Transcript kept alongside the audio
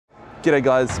G'day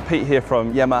guys, Pete here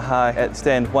from Yamaha at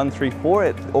stand 134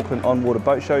 at Auckland On-Water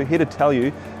Boat Show, here to tell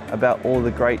you about all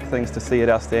the great things to see at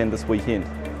our stand this weekend.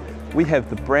 We have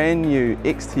the brand new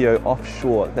XTO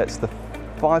Offshore, that's the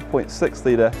 5.6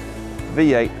 litre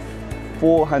V8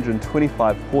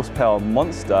 425 horsepower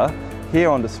monster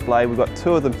here on display. We've got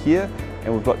two of them here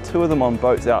and we've got two of them on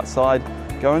boats outside.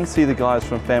 Go and see the guys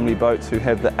from Family Boats who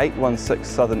have the 816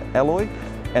 Southern alloy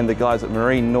and the guys at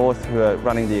Marine North who are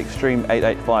running the Extreme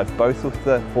 885, both with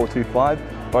the 425,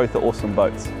 both are awesome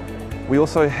boats. We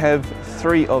also have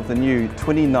three of the new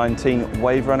 2019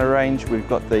 Wave Runner range. We've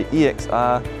got the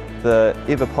EXR, the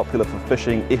ever popular for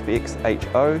fishing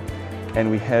FXHO, and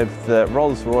we have the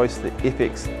Rolls-Royce, the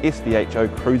FX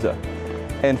SVHO Cruiser.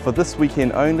 And for this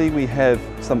weekend only, we have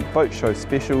some boat show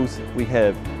specials. We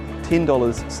have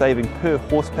 $10 saving per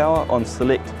horsepower on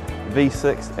select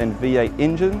V6 and V8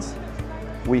 engines.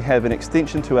 We have an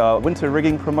extension to our winter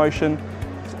rigging promotion,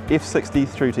 F60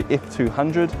 through to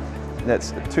F200.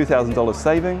 That's $2,000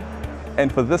 saving.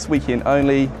 And for this weekend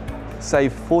only,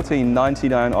 save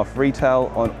 $14.99 off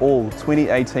retail on all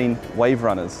 2018 Wave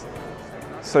Runners.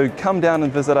 So come down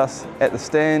and visit us at the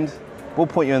stand. We'll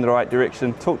point you in the right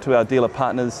direction, talk to our dealer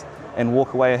partners, and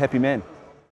walk away a happy man.